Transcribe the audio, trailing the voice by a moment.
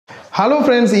Hello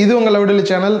friends, இது உங்க லவ்டலி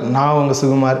channel. நான் உங்க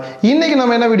சுகுமார். இன்னைக்கு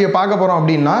நம்ம என்ன வீடியோ பார்க்க போறோம்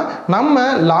அப்படினா, நம்ம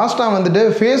லாஸ்டா வந்துட்டு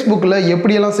Facebookல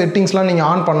எப்படி எல்லாம் செட்டிங்ஸ்லாம் நீங்க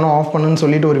ஆன் பண்ணனும் ஆஃப் பண்ணனும்னு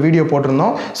சொல்லிட்டு ஒரு வீடியோ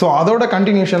போட்டுருந்தோம். சோ அதோட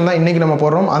கண்டினியூஷன் தான் இன்னைக்கு நம்ம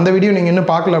போறோம். அந்த வீடியோ நீங்க இன்னும்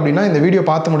பார்க்கல அப்படினா இந்த வீடியோ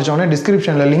பார்த்து முடிச்ச உடனே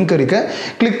டிஸ்கிரிப்ஷன்ல லிங்க் இருக்கு.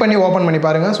 கிளிக் பண்ணி ஓபன் பண்ணி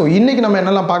பாருங்க. சோ இன்னைக்கு நம்ம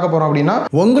என்னெல்லாம் பார்க்க போறோம் அப்படினா,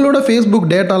 உங்களோட Facebook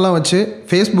டேட்டாலாம் வச்சு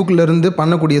Facebookல இருந்து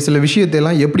பண்ணக்கூடிய சில விஷயத்தை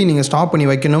எல்லாம் எப்படி நீங்க ஸ்டாப் பண்ணி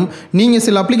வைக்கணும். நீங்க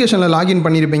சில அப்ளிகேஷன்ல லாகின்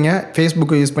பண்ணிருப்பீங்க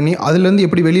Facebook யூஸ் பண்ணி. அதுல இருந்து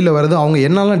எப்படி வெளியில வருது, அவங்க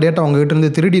என்னெல்லாம் டேட்டா உங்ககிட்ட இருந்து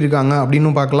திருடி இருக்காங்க அப்படினு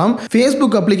பார்க்கலாம்.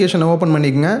 Facebook அப்ளிகேஷனை ஓபன்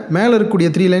பண்ணிக்கங்க. மேல இருக்கக்கூடிய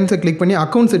 3 லைன்ஸை கிளிக் பண்ணி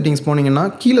அக்கவுண்ட் செட்டிங்ஸ் போனீங்கன்னா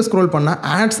கீழே ஸ்க்ரோல் பண்ண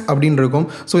ஆட்ஸ் அப்படின்னு இருக்கும்.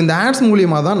 ஸோ இந்த ஆட்ஸ்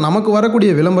மூலியமா தான் நமக்கு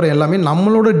வரக்கூடிய விளம்பரம் எல்லாமே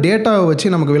நம்மளோட டேட்டாவை வச்சு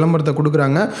நமக்கு விளம்பரத்தை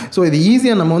கொடுக்குறாங்க. ஸோ இது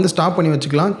ஈஸியாக நம்ம வந்து ஸ்டாப் பண்ணி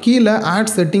வச்சுக்கலாம். கீழே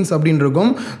ஆட் செட்டிங்ஸ் அப்படின்னு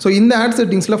இருக்கும். ஸோ இந்த ஆட்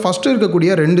செட்டிங்ஸில் ஃபஸ்ட்டு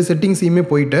இருக்கக்கூடிய 2 செட்டிங்ஸையுமே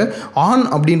போயிட்டு ஆன்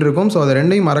அப்படின்னு இருக்கும். ஸோ அதை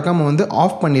ரெண்டையும் மறக்காமல் வந்து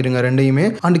ஆஃப் பண்ணிடுங்க ரெண்டையுமே.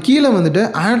 அண்ட் கீழே வந்துட்டு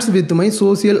ads with my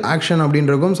social action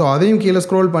அப்படின்னு இருக்கும். ஸோ அதையும் கீழே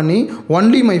ஸ்க்ரோல் பண்ணி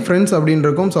ஒன்லி மை ஃப்ரெண்ட்ஸ் அப்படின்னு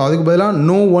இருக்கும். ஸோ அதுக்கு பதிலாக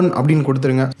நோ ஒன் அப்படின்னு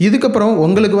கொடுத்துருங்க. இதுக்கப்புறம்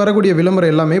உங்களுக்கு வரக்கூடிய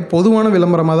விளம்பரம் எல்லாமே பொதுவான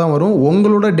விளம்பரமாக தான் வரும்.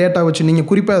 உங்களோட டேட்டா வச்சு நீங்கள்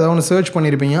குறிப்பாக ஏதாவது ஒன்று சர்ச்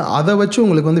பண்ணியிருப்பீங்க, அதை வச்சு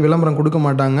உங்களுக்கு வந்து விளம்பரம் கொடுக்க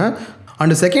மாட்டாங்க.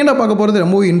 அண்ட் செகண்டாக பார்க்க போகிறது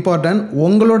ரொம்ப இம்பார்ட்டன்ட்.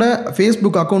 உங்களோட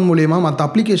Facebook அக்கௌண்ட் மூலிமா மற்ற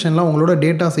அப்ளிகேஷன்லாம் உங்களோட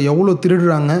டேட்டாஸை எவ்வளோ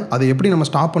திருடுறாங்க, அதை எப்படி நம்ம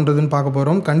ஸ்டாப் பண்ணுறதுன்னு பார்க்க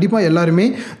போகிறோம். கண்டிப்பாக எல்லாருமே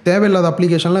தேவையில்லாத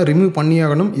அப்ளிகேஷன்லாம் ரிமூவ்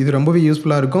பண்ணியாகணும். இது ரொம்பவே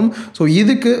யூஸ்ஃபுல்லாக இருக்கும். ஸோ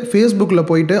இதுக்கு Facebookல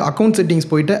போயிட்டு அக்கௌண்ட் செட்டிங்ஸ்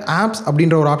போயிட்டு ஆப்ஸ்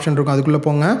அப்படின்ற ஒரு ஆப்ஷன் இருக்கும், அதுக்குள்ளே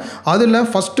போங்க. அதில்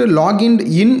first login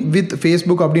in with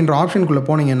Facebook அப்படின்ற ஆப்ஷனுக்குள்ளே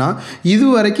போனீங்கன்னா இது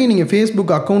வரைக்கும் நீங்கள்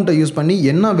Facebook அக்கௌண்ட்டை யூஸ் பண்ணி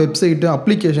என்ன வெப்சைட்டு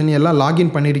அப்ளிகேஷன் எல்லாம்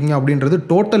லாகின் பண்ணியிருக்கீங்க அப்படின்றது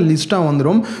டோட்டல் லிஸ்ட்டாக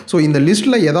வந்துடும். ஸோ இந்த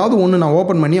லிஸ்ட்டில் ஏதாவது ஒன்று நான்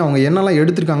ஓப்பன் பண்ணி அவங்க என்னெல்லாம்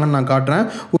எடுத்திருக்காங்கன்னு நான் காட்டுறேன்.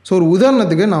 ஸோ ஒரு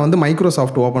உதாரணத்துக்கு நான் வந்து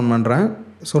மைக்ரோசாஃப்ட் ஓப்பன் பண்ணுறேன்.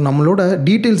 ஸோ நம்மளோட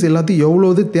டீட்டெயில்ஸ் எல்லாத்தையும்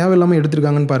எவ்வளோது தேவையில்லாமல்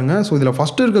எடுத்திருக்காங்கன்னு பாருங்கள். ஸோ இதில்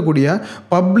ஃபஸ்ட்டு இருக்கக்கூடிய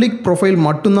பப்ளிக் ப்ரொஃபைல்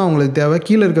மட்டும்தான் அவங்களுக்கு தேவை.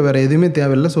 கீழே இருக்க வேறு எதுவுமே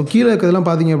தேவையில்லை. ஸோ கீழே இருக்கிறதெல்லாம்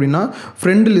பார்த்தீங்க அப்படின்னா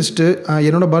ஃப்ரெண்ட் லிஸ்ட்டு,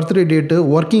 என்னோட பர்த்டே டேட்டு,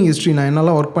 ஒர்க்கிங் ஹிஸ்ட்ரி, நான்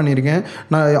என்னெல்லாம் ஒர்க் பண்ணியிருக்கேன்,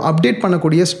 நான் அப்டேட்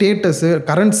பண்ணக்கூடிய ஸ்டேட்டஸு,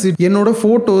 கரன்சி, என்னோட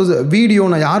ஃபோட்டோஸ், வீடியோ,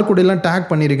 நான் யார் கூட எல்லாம் டேக்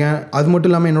பண்ணியிருக்கேன், அது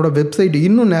மட்டும் இல்லாமல் என்னோட வெப்சைட்,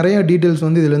 இன்னும் நிறைய டீட்டெயில்ஸ்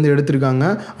வந்து இதுலேருந்து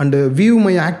எடுத்திருக்காங்க. அண்டு வியூ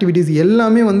மை ஆக்டிவிட்டீஸ்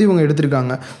எல்லாமே வந்து இவங்க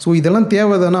எடுத்திருக்காங்க. ஸோ இதெல்லாம்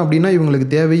தேவை தானே அப்படின்னா இவங்களுக்கு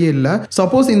தேவையே இல்லை.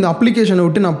 சப்போஸ் இந்த அப்ளிகேஷனை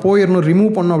நான் போயிடணும்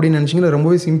ரிமூவ் பண்ணணும் அப்படின்னு நினச்சிங்கன்னா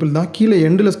ரொம்பவே சிம்பிள் தான். கீழே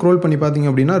எண்டில் ஸ்க்ரோல் பண்ணி பார்த்தீங்க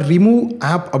அப்படின்னா ரிமூவ்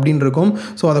ஆப் அப்படின்னு இருக்கும்.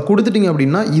 ஸோ அதை கொடுத்துட்டிங்க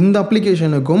அப்படின்னா இந்த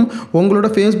அப்ளிகேஷனுக்கும் உங்களோட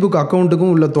Facebook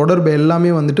அக்கௌண்ட்டுக்கும் உள்ள தொடர்பு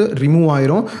எல்லாமே வந்துட்டு ரிமூவ்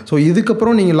ஆயிரும். ஸோ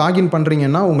இதுக்கப்புறம் நீங்கள் லாகின்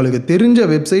பண்ணுறீங்கன்னா உங்களுக்கு தெரிஞ்ச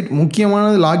வெப்சைட் முக்கியமான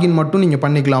லாகின் மட்டும் நீங்கள்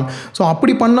பண்ணிக்கலாம். ஸோ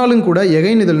அப்படி பண்ணாலும் கூட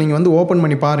எகைன் இதில் நீங்கள் வந்து ஓப்பன்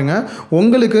பண்ணி பாருங்கள்.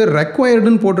 உங்களுக்கு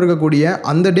ரெக்வயர்டுன்னு போட்டிருக்கக்கூடிய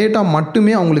அந்த டேட்டா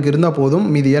மட்டுமே அவங்களுக்கு இருந்தால் போதும்.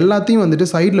 மீது எல்லாத்தையும் வந்துட்டு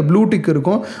சைடில் ப்ளூ டிக்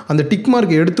இருக்கும், அந்த டிக்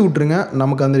மார்க் எடுத்து விட்டுருங்க.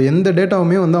 நமக்கு அந்த எந்த டேட்டா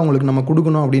வந்து அவங்களுக்கு நம்ம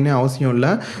கொடுக்கணும் அப்படின்னு அவசியம்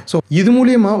இல்லை. ஸோ இது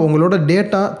மூலியமா உங்களோட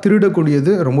டேட்டா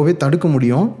திருடக்கூடியது ரொம்பவே தடுக்க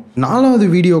முடியும். 4வது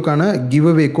வீடியோக்கான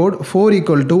கிவ்அவே கோட்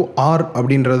 4=R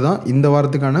அப்படின்றது தான் இந்த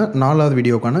வாரத்துக்கான 4வது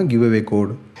வீடியோக்கான கிவ்அவே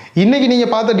கோட். இன்றைக்கி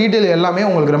நீங்கள் பார்த்த டீட்டெயில் எல்லாமே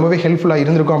உங்களுக்கு ரொம்பவே ஹெல்ப்ஃபுல்லாக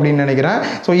இருந்திருக்கும் அப்படின்னு நினைக்கிறேன்.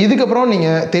 ஸோ இதுக்கப்புறம்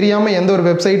நீங்கள் தெரியாமல் எந்த ஒரு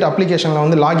வெப்சைட் அப்ளிகேஷனில்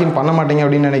வந்து லாகின் பண்ண மாட்டீங்க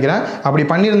அப்படின்னு நினைக்கிறேன். அப்படி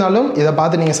பண்ணியிருந்தாலும் இதை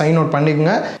பார்த்து நீங்கள் சைன் அவுட்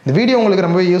பண்ணிக்கோங்க. இந்த வீடியோ உங்களுக்கு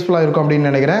ரொம்பவே யூஸ்ஃபுல்லாக இருக்கும்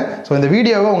அப்படின்னு நினைக்கிறேன். ஸோ இந்த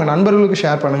வீடியோவை உங்கள் நண்பர்களுக்கு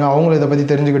ஷேர் பண்ணுங்கள், அவங்களும் இதை பற்றி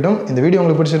தெரிஞ்சுக்கிட்டும். இந்த வீடியோ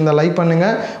உங்களுக்கு பிடிச்சிருந்தால் லைக்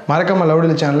பண்ணுங்கள், மறக்காமல்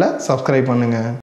லவ்டலி சேனலை சப்ஸ்கிரைப் பண்ணுங்கள்.